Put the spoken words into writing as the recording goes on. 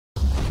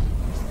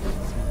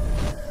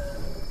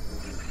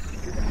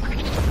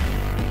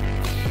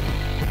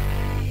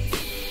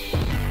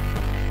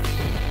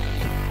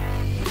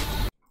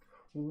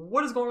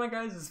What is going on,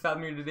 guys? This is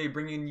Fathom here today,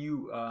 bringing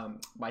you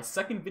my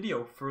second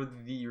video for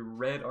the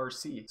Red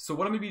RC. So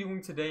what I'm going to be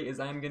doing today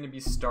is I'm going to be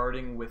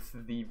starting with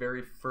the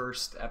very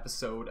first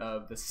episode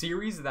of the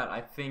series that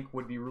I think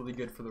would be really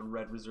good for the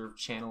Red Reserve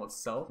channel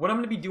itself. What I'm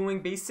going to be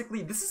doing,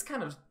 basically, this is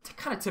kind of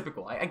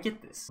typical. I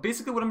get this.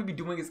 Basically, what I'm going to be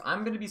doing is I'm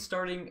going to be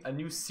starting a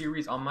new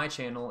series on my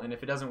channel, and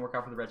if it doesn't work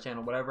out for the Red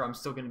channel, whatever, I'm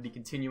still going to be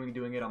continuing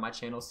doing it on my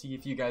channel. See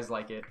if you guys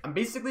like it. I'm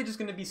basically just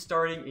going to be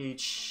starting a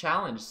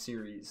challenge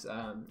series.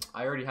 I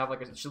already have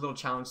like a little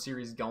challenge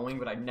series going,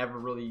 but I never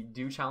really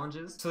do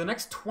challenges. So the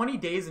next 20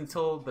 days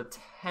until the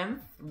 10th,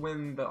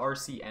 when the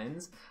RC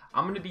ends,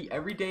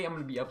 every day I'm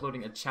gonna be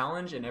uploading a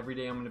challenge, and every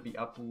day I'm gonna be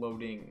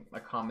uploading a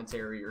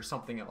commentary or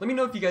something else. Let me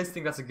know if you guys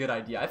think that's a good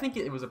idea. I think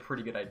it was a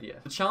pretty good idea.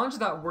 The challenge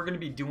that we're gonna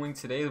be doing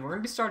today, we're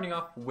gonna be starting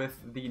off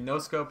with the no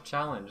scope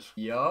challenge.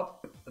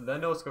 Yup, the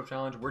no scope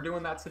challenge. We're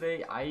doing that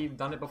today. I've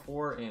done it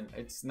before and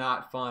it's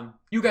not fun.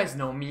 You guys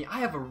know me. I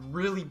have a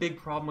really big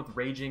problem with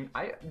raging.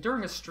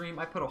 During a stream,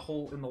 I put a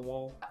hole in the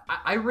wall.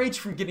 I rage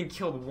from getting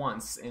killed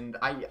once, and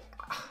I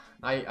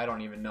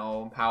don't even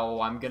know how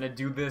I'm gonna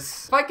do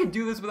this. If I could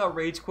do this without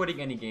rage quitting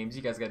any games,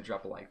 you guys gotta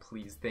drop a like,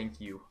 please. Thank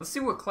you. Let's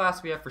see what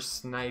class we have for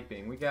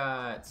sniping. We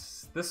got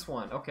this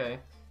one.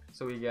 Okay,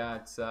 so we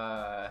got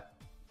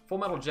full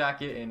metal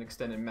jacket and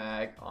extended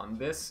mag on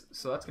this,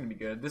 so that's gonna be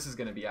good. This is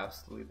gonna be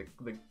absolutely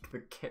the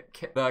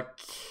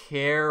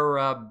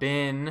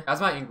carabin. As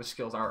my English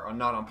skills are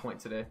not on point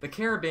today. The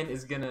carabin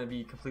is gonna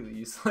be completely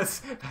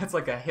useless. That's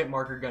like a hit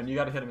marker gun. You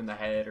gotta hit them in the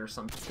head or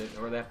something,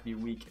 or they have to be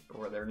weak,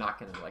 or they're not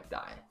gonna like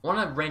die. I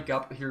want to rank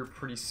up here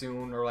pretty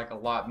soon, or like a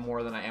lot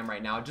more than I am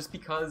right now, just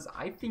because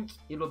I think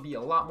it'll be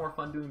a lot more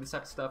fun doing this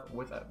type of stuff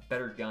with a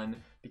better gun.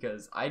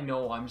 Because I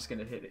know I'm just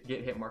gonna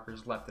get hit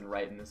markers left and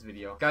right in this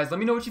video. Guys, let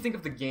me know what you think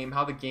of the game,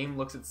 how the game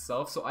looks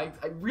itself. So I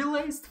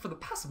realized for the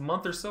past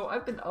month or so,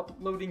 I've been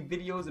uploading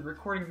videos and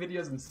recording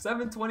videos in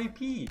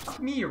 720p. Fuck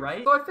me,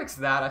 right? So I fixed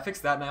that,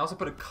 and I also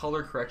put a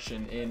color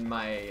correction in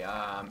my,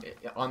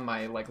 on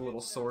my like little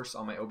source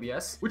on my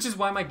OBS, which is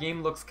why my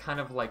game looks kind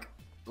of like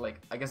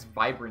I guess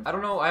vibrant. I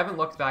don't know, I haven't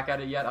looked back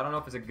at it yet. I don't know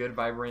if it's a good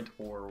vibrant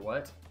or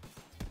what.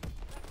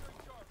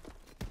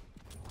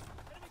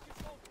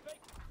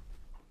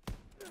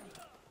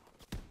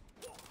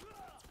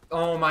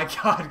 Oh my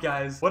god,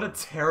 guys. What a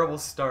terrible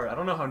start. I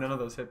don't know how none of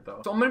those hit,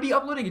 though. So I'm going to be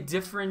uploading a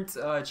different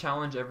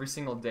challenge every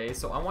single day.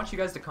 So I want you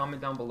guys to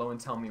comment down below and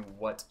tell me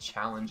what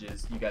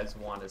challenges you guys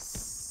want to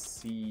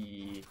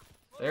see.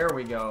 There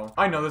we go.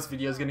 I know this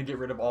video is going to get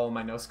rid of all of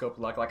my no-scope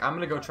luck. Like, I'm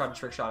going to go try to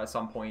trick shot at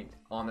some point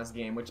on this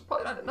game, which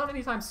probably not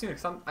anytime soon,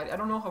 because I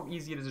don't know how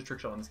easy it is to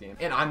trick shot on this game.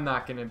 And I'm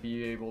not going to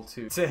be able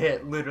to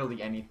hit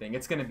literally anything.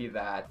 It's going to be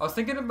that. I was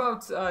thinking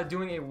about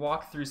doing a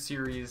walkthrough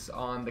series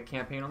on the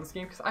campaign on this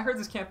game, because I heard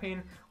this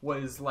campaign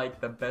was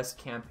like the best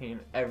campaign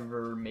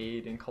ever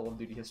made in Call of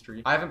Duty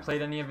history. I haven't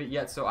played any of it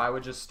yet, so I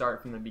would just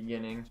start from the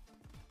beginning.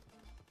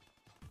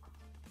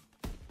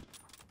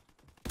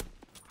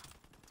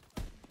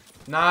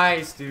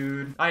 Nice,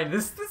 dude.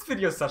 This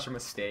video is such a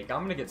mistake.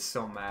 I'm gonna get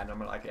so mad. I'm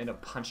gonna like end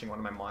up punching one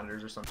of my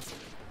monitors or something.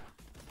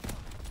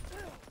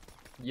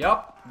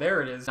 Yup,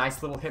 there it is.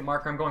 Nice little hit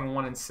marker. I'm going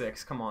 1 and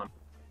 6. Come on.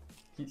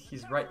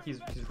 He's right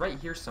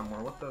here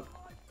somewhere. What the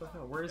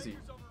hell? Where is he?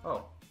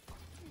 Oh.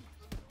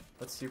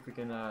 Let's see if we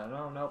can.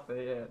 No, nope.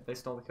 They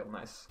stole the kill.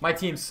 Nice. My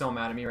team's so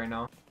mad at me right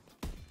now.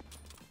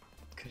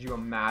 Could you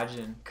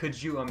imagine?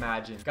 Could you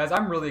imagine? Guys,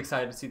 I'm really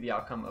excited to see the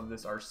outcome of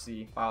this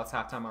RC. Wow, it's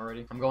halftime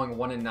already. I'm going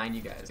 1 and 9,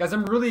 you guys. Guys,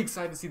 I'm really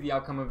excited to see the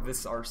outcome of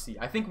this RC.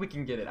 I think we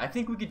can get it. I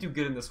think we could do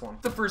good in this one.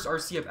 It's the first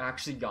RC I've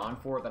actually gone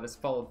for that has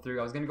followed through.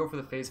 I was gonna go for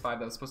the phase 5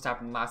 that was supposed to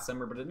happen last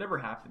summer, but it never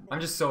happened.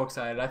 I'm just so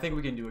excited. I think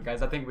we can do it,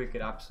 guys. I think we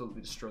could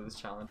absolutely destroy this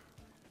challenge.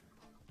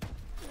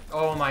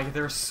 Oh my,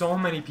 there are so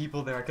many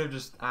people there. I could have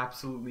just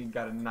absolutely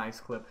got a nice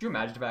clip. Could you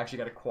imagine if I actually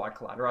got a quad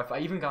collateral, or if I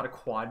even got a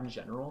quad in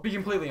general? To be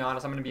completely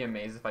honest, I'm gonna be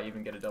amazed if I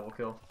even get a double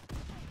kill.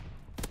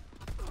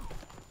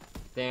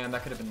 Damn,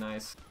 that could have been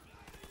nice.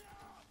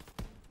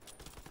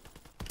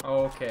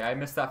 Okay, I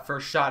missed that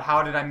first shot.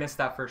 How did I miss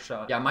that first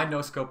shot? Yeah, my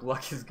no-scope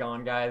luck is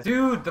gone, guys.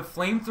 Dude, the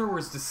flamethrower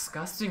is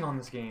disgusting on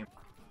this game.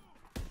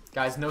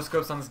 Guys,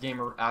 no-scopes on this game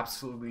are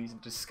absolutely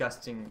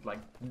disgusting.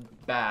 Like,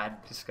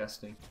 bad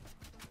disgusting.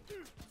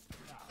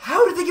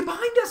 How did they get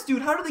behind us,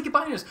 dude? How did they get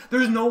behind us?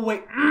 There's no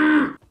way.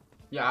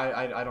 Yeah,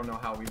 I don't know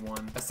how we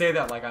won. I say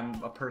that like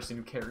I'm a person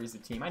who carries the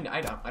team. I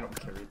don't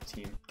carry the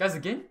team. Guys,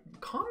 again,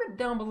 comment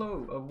down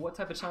below of what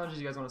type of challenges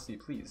you guys want to see,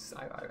 please.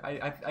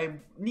 I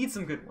need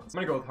some good ones.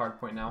 I'm gonna go with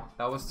hardpoint now.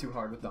 That was too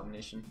hard with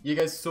domination. Yeah,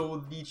 guys,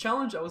 so the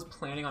challenge I was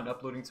planning on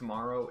uploading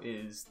tomorrow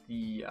is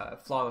the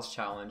flawless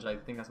challenge. I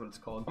think that's what it's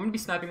called. I'm gonna be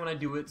sniping when I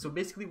do it. So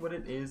basically what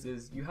it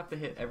is you have to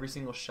hit every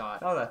single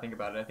shot. Now that I think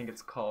about it, I think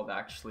it's called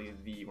actually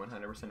the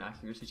 100%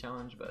 accuracy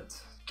challenge, but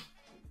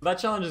that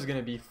challenge is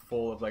gonna be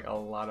full of like a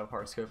lot of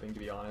hard scoping, to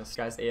be honest.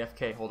 Guys,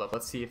 AFK, hold up.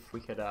 Let's see if we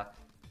could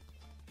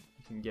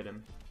we can get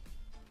him.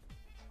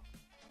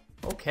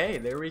 Okay,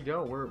 there we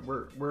go.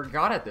 We're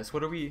god at this.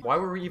 Why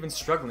were we even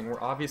struggling?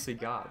 We're obviously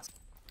gods.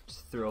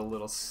 Just throw a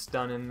little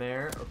stun in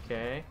there.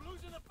 Okay.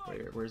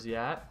 Where's he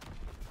at?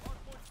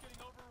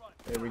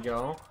 There we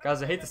go.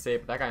 Guys, I hate to say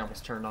it, but that guy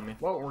almost turned on me.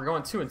 Well, we're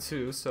going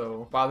 2-2,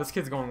 so... Wow, this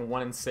kid's going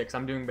 1-6.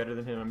 I'm doing better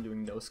than him. I'm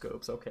doing no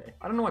scopes. Okay.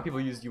 I don't know why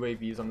people use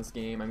UAVs on this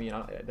game. I mean,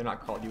 they're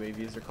not called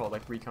UAVs. They're called,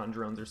 like, recon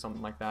drones or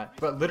something like that.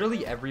 But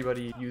literally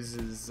everybody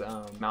uses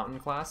mountain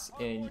class,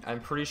 and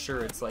I'm pretty sure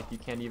it's, like, you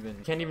can't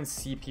even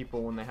see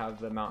people when they have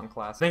the mountain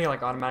class. I think it,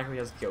 like, automatically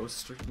has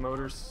ghost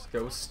motors.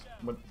 Ghost?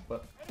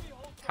 What?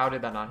 How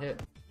did that not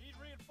hit?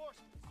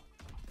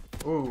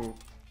 Ooh.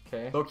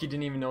 Okay. Loki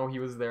didn't even know he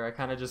was there. I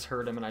kind of just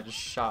heard him and I just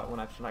shot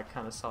when I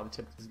kind of saw the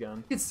tip of his gun.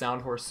 You could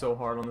sound horse so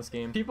hard on this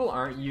game. People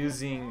aren't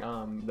using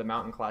the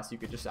mountain class. You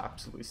could just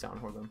absolutely sound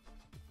horse them.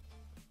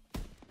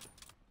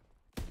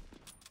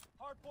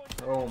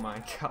 Oh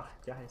my god,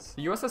 guys.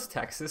 The USS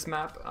Texas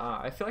map,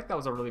 I feel like that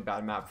was a really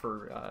bad map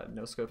for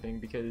no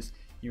scoping because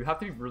you have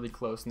to be really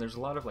close and there's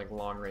a lot of like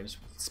long range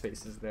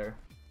spaces there.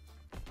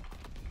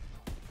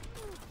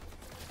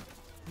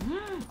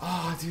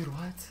 Oh, dude,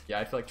 what? Yeah,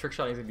 I feel like trick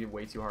shotting is gonna be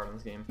way too hard on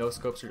this game. No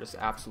scopes are just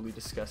absolutely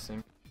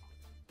disgusting.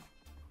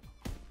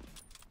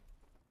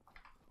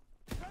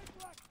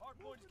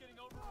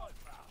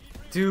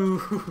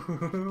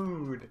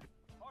 Dude.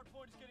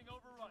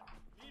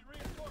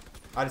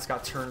 I just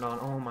got turned on.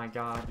 Oh my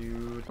god,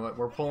 dude.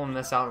 We're pulling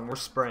this out and we're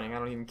spraying. I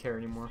don't even care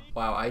anymore.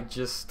 Wow, I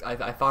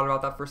thought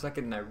about that for a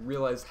second and I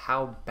realized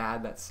how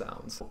bad that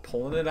sounds. We're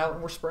pulling it out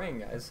and we're spraying,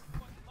 guys.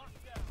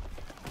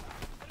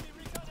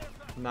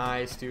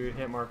 Nice, dude.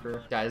 Hit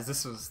marker. Guys,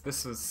 this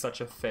was such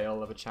a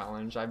fail of a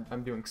challenge.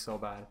 I'm doing so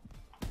bad.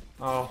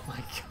 Oh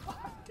my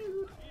god,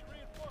 dude.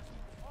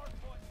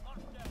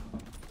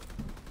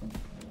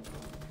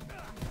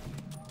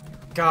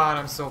 God,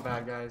 I'm so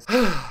bad, guys.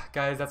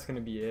 Guys, that's gonna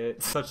be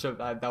it.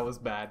 That was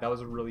bad. That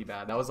was really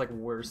bad. That was like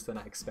worse than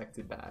I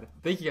expected bad.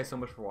 Thank you guys so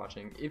much for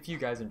watching. If you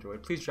guys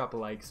enjoyed, please drop a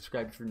like,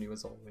 subscribe if you're new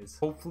as always.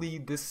 Hopefully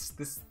this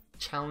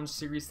challenge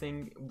series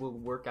thing will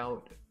work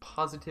out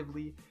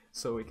positively,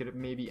 so it could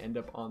maybe end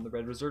up on the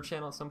Red Reserve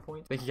channel at some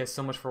point. Thank you guys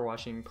so much for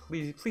watching.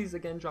 Please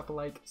again drop a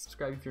like,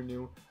 subscribe if you're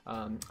new.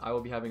 I will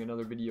be having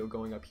another video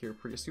going up here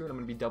pretty soon. I'm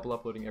gonna be double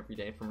uploading every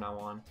day from now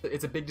on.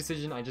 It's a big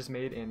decision I just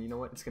made, and you know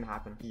what? It's gonna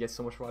happen. Thank you guys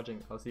so much for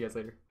watching. I'll see you guys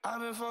later. I've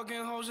been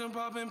fucking hoes and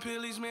popping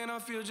pillies, man. I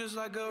feel just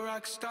like a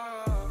rock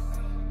star.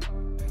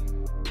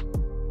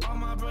 All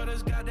my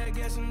brothers got that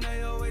gas and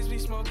they always be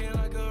smoking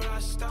like a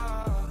rock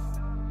star.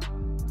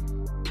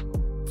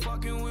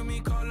 Fucking with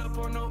me, call up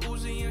on the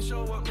Uzi and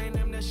show up, man,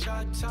 them the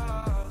shot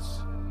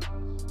toss.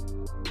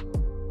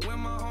 When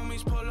my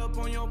homies pull up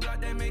on your block,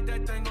 they make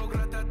that thing go